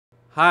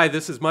Hi,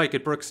 this is Mike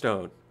at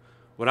Brookstone.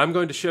 What I'm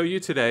going to show you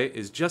today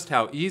is just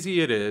how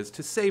easy it is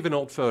to save an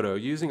old photo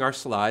using our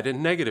slide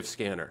and negative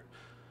scanner.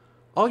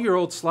 All your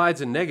old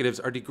slides and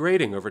negatives are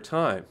degrading over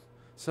time.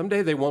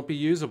 Someday they won't be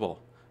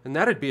usable, and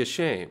that'd be a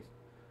shame.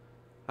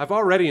 I've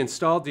already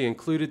installed the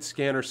included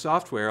scanner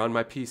software on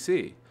my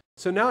PC,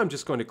 so now I'm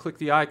just going to click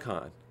the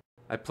icon.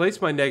 I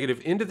place my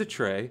negative into the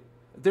tray.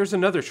 There's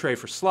another tray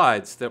for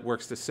slides that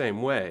works the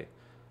same way.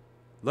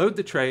 Load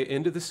the tray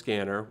into the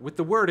scanner with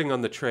the wording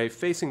on the tray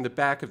facing the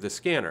back of the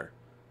scanner.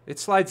 It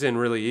slides in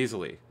really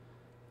easily.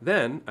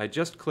 Then I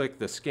just click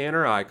the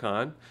scanner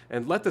icon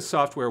and let the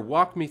software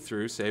walk me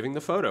through saving the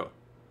photo.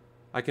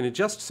 I can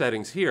adjust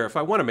settings here if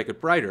I want to make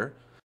it brighter.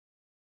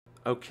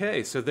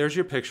 Okay, so there's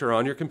your picture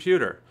on your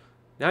computer.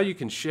 Now you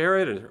can share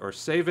it or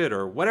save it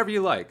or whatever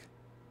you like.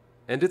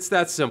 And it's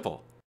that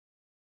simple.